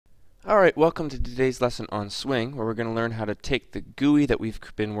Alright, welcome to today's lesson on Swing, where we're going to learn how to take the GUI that we've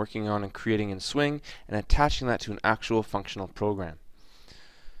been working on and creating in Swing and attaching that to an actual functional program.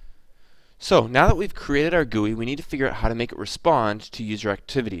 So now that we've created our GUI, we need to figure out how to make it respond to user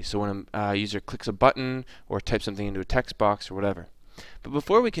activity. So when a user clicks a button or types something into a text box or whatever. But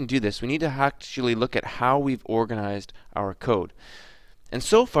before we can do this, we need to actually look at how we've organized our code. And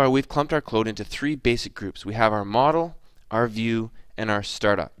so far, we've clumped our code into three basic groups. We have our model, our view, and our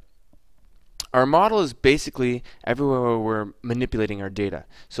startup. Our model is basically everywhere where we're manipulating our data.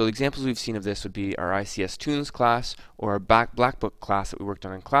 So the examples we've seen of this would be our ICS4UO class or our black book class that we worked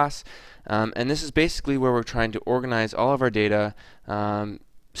on in class. And this is basically where we're trying to organize all of our data,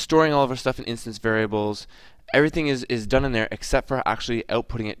 storing all of our stuff in instance variables. Everything is done in there except for actually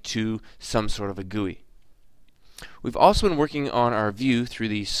outputting it to some sort of a GUI. We've also been working on our view through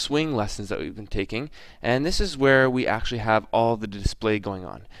the Swing lessons that we've been taking, and this is where we actually have all the display going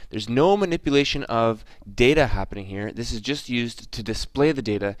on. There's no manipulation of data happening here. This is just used to display the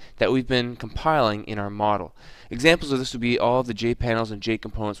data that we've been compiling in our model. Examples of this would be all of the JPanels and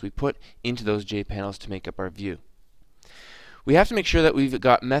JComponents we put into those JPanels to make up our view. We have to make sure that we've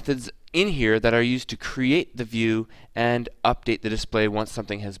got methods in here that are used to create the view and update the display once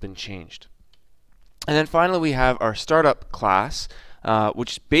something has been changed. And then finally we have our startup class,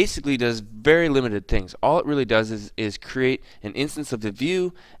 which basically does very limited things. All it really does is create an instance of the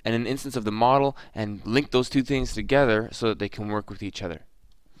view and an instance of the model and link those two things together so that they can work with each other.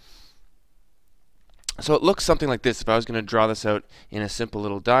 So it looks something like this. If I was going to draw this out in a simple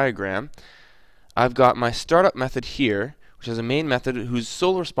little diagram, I've got my startup method here, which has a main method whose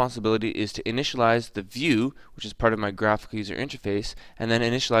sole responsibility is to initialize the view, which is part of my graphical user interface, and then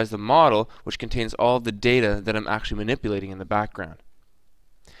initialize the model, which contains all of the data that I'm actually manipulating in the background.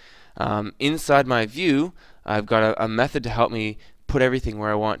 Inside my view, I've got a method to help me put everything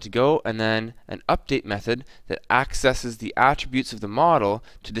where I want it to go, and then an update method that accesses the attributes of the model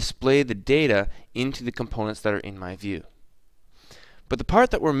to display the data into the components that are in my view. But the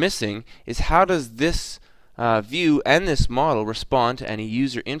part that we're missing is how does this view and this model respond to any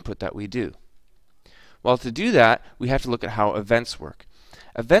user input that we do. Well, to do that, we have to look at how events work.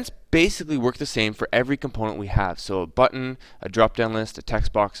 Events basically work the same for every component we have. So a button, a drop-down list, a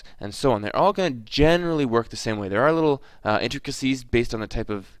text box, and so on. They're all going to generally work the same way. There are little intricacies based on the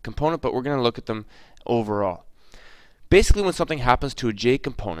type of component, but we're going to look at them overall. Basically, when something happens to a J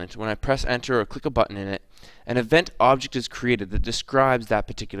component, when I press enter or click a button in it, an event object is created that describes that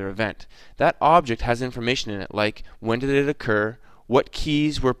particular event. That object has information in it like when did it occur, what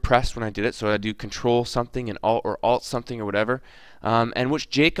keys were pressed when I did it, so I do control something and alt or alt something or whatever, and which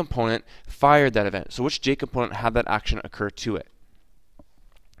J component fired that event, so which J component had that action occur to it.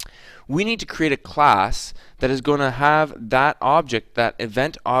 We need to create a class that is going to have that object, that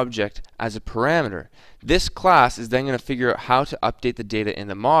event object, as a parameter. This class is then going to figure out how to update the data in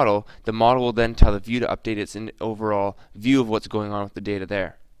the model. The model will then tell the view to update its overall view of what's going on with the data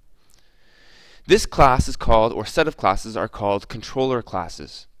there. This class is called, or set of classes are called, controller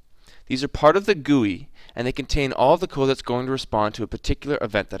classes. These are part of the GUI, and they contain all of the code that's going to respond to a particular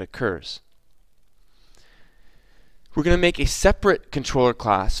event that occurs. We're going to make a separate controller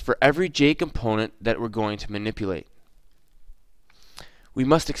class for every J component that we're going to manipulate. We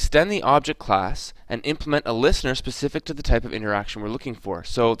must extend the object class and implement a listener specific to the type of interaction we're looking for.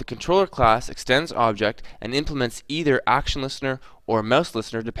 So the controller class extends object and implements either ActionListener or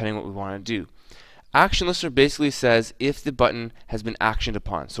MouseListener depending on what we want to do. ActionListener basically says if the button has been actioned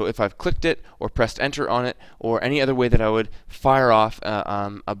upon. So if I've clicked it or pressed enter on it or any other way that I would fire off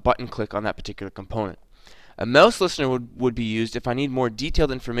a button click on that particular component. A mouse listener would be used if I need more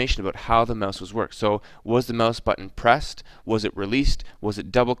detailed information about how the mouse was worked. So was the mouse button pressed? Was it released? Was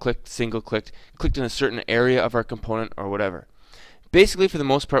it double-clicked, single-clicked, clicked in a certain area of our component or whatever? Basically, for the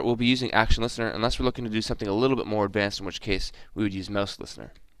most part, we'll be using ActionListener unless we're looking to do something a little bit more advanced, in which case we would use MouseListener.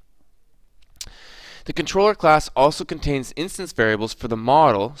 The controller class also contains instance variables for the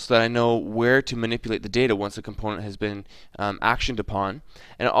model so that I know where to manipulate the data once a component has been actioned upon.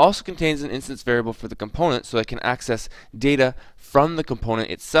 And it also contains an instance variable for the component so I can access data from the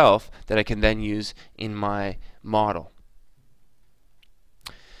component itself that I can then use in my model.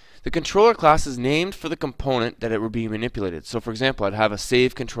 The controller class is named for the component that it will be manipulated. So for example, I'd have a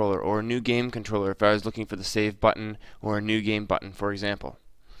save controller or a new game controller if I was looking for the save button or a new game button, for example.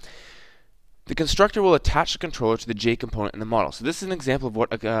 The constructor will attach the controller to the J component in the model. So this is an example of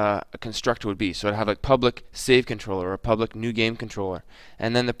what a constructor would be. So I'd have a public save controller or a public new game controller.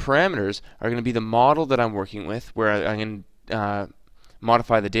 And then the parameters are going to be the model that I'm working with, where I'm going to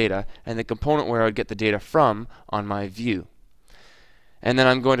modify the data, and the component where I would get the data from on my view. And then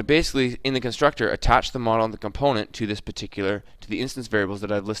I'm going to basically, in the constructor, attach the model and the component to the instance variables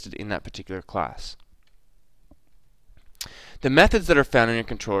that I've listed in that particular class. The methods that are found in your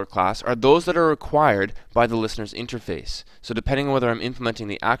controller class are those that are required by the listener's interface. So depending on whether I'm implementing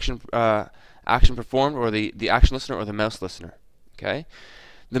the action performed or the action listener or the mouse listener. Okay?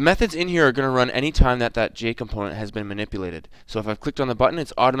 The methods in here are going to run any time that J component has been manipulated. So if I've clicked on the button,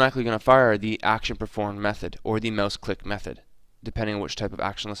 it's automatically going to fire the action performed method or the mouse click method, depending on which type of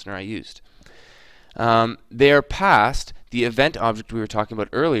action listener I used. They are passed the event object we were talking about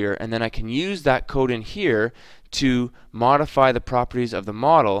earlier, and then I can use that code in here to modify the properties of the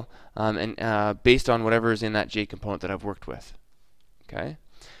model based on whatever is in that J component that I've worked with. Okay.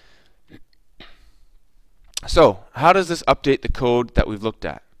 So how does this update the code that we've looked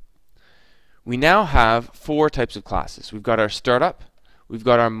at? We now have 4 types of classes. We've got our startup, we've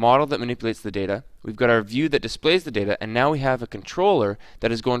got our model that manipulates the data, we've got our view that displays the data, and now we have a controller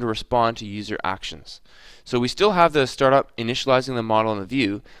that is going to respond to user actions. So we still have the startup initializing the model and the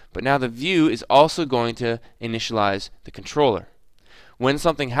view, but now the view is also going to initialize the controller. When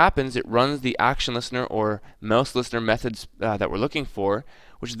something happens, it runs the action listener or mouse listener methods that we're looking for,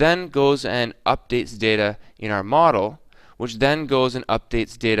 which then goes and updates data in our model, which then goes and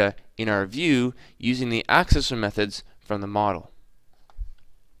updates data in our view using the accessor methods from the model.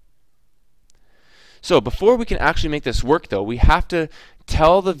 So before we can actually make this work, though, we have to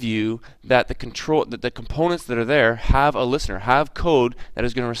tell the view that the components that are there have a listener, have code that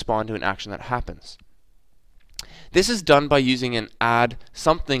is going to respond to an action that happens. This is done by using an add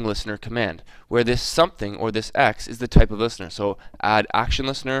something listener command, where this something or this X is the type of listener. So add action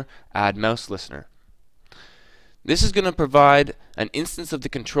listener, add mouse listener. This is going to provide an instance of the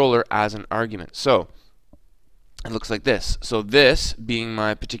controller as an argument. So it looks like this. So this being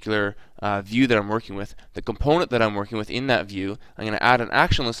my particular view that I'm working with, the component that I'm working with in that view, I'm going to add an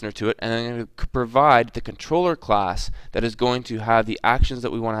action listener to it, and I'm going to provide the controller class that is going to have the actions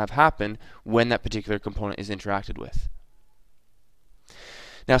that we want to have happen when that particular component is interacted with.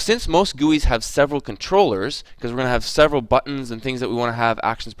 Now, since most GUIs have several controllers, because we're going to have several buttons and things that we want to have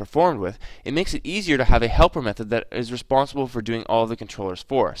actions performed with, it makes it easier to have a helper method that is responsible for doing all of the controllers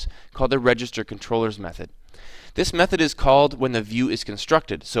for us, called the register controllers method. This method is called when the view is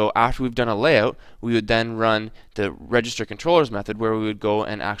constructed. So after we've done a layout, we would then run the register controllers method where we would go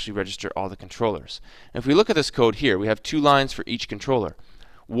and actually register all the controllers. And if we look at this code here, we have 2 lines for each controller.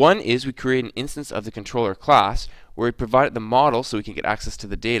 One is we create an instance of the controller class where we provide the model so we can get access to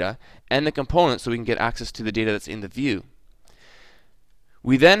the data, and the component so we can get access to the data that's in the view.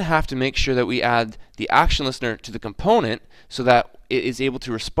 We then have to make sure that we add the action listener to the component so that it is able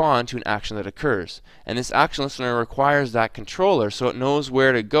to respond to an action that occurs. And this action listener requires that controller so it knows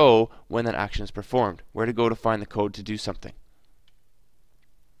where to go when that action is performed, where to go to find the code to do something.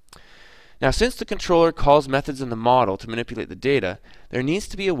 Now, since the controller calls methods in the model to manipulate the data, there needs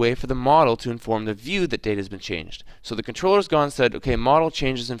to be a way for the model to inform the view that data has been changed. So the controller's gone and said, okay, model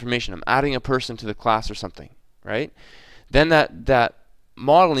changes information. I'm adding a person to the class or something, right? Then that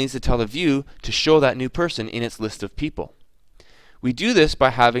model needs to tell the view to show that new person in its list of people. We do this by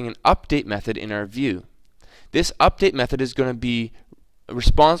having an update method in our view. This update method is going to be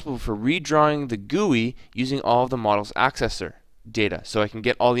responsible for redrawing the GUI using all of the model's accessor data. So I can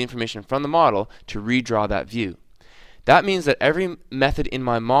get all the information from the model to redraw that view. That means that every method in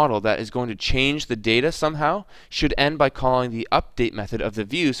my model that is going to change the data somehow should end by calling the update method of the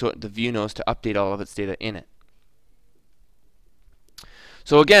view so the view knows to update all of its data in it.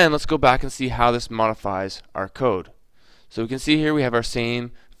 So again, let's go back and see how this modifies our code. So we can see here we have our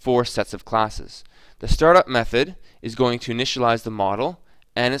same 4 sets of classes. The startup method is going to initialize the model,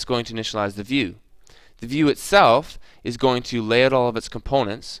 and it's going to initialize the view. The view itself is going to lay out all of its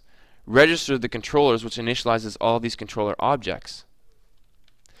components, register the controllers, which initializes all of these controller objects.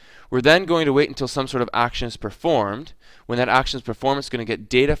 We're then going to wait until some sort of action is performed. When that action is performed, it's going to get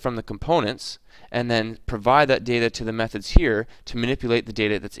data from the components and then provide that data to the methods here to manipulate the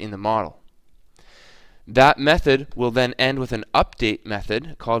data that's in the model. That method will then end with an update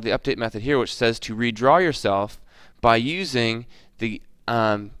method called the update method here, which says to redraw yourself by using the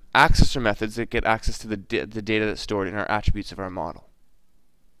accessor methods that get access to the data that's stored in our attributes of our model.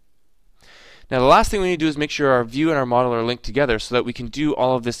 Now the last thing we need to do is make sure our view and our model are linked together so that we can do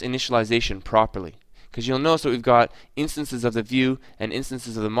all of this initialization properly. Because you'll notice that we've got instances of the view and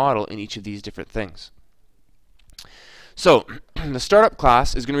instances of the model in each of these different things. So the startup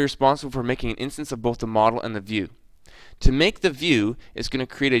class is going to be responsible for making an instance of both the model and the view. To make the view, it's going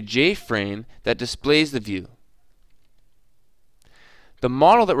to create a JFrame that displays the view. The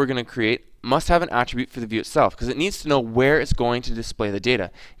model that we're going to create must have an attribute for the view itself because it needs to know where it's going to display the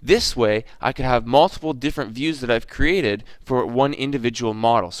data. This way, I could have multiple different views that I've created for one individual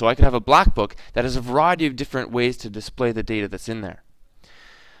model. So I could have a black book that has a variety of different ways to display the data that's in there.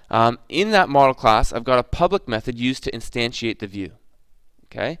 In that model class, I've got a public method used to instantiate the view.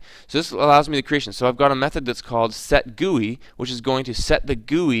 Okay, so this allows me the creation. So I've got a method that's called setGUI, which is going to set the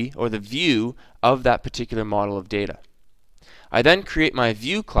GUI or the view of that particular model of data. I then create my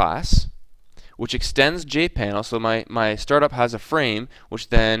view class, which extends JPanel. So my startup has a frame,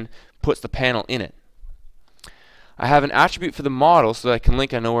 which then puts the panel in it. I have an attribute for the model so that I can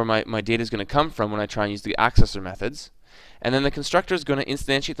link, I know where my data is going to come from when I try and use the accessor methods. And then the constructor is going to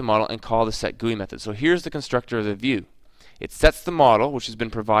instantiate the model and call the setGUI method. So here's the constructor of the view. It sets the model, which has been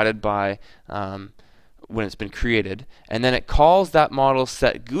provided by when it's been created, and then it calls that model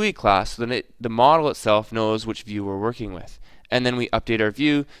setGUI class so that the model itself knows which view we're working with. And then we update our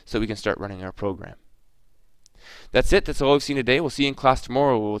view so we can start running our program. That's it. That's all we've seen today. We'll see you in class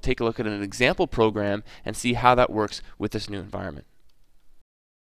tomorrow where we'll take a look at an example program and see how that works with this new environment.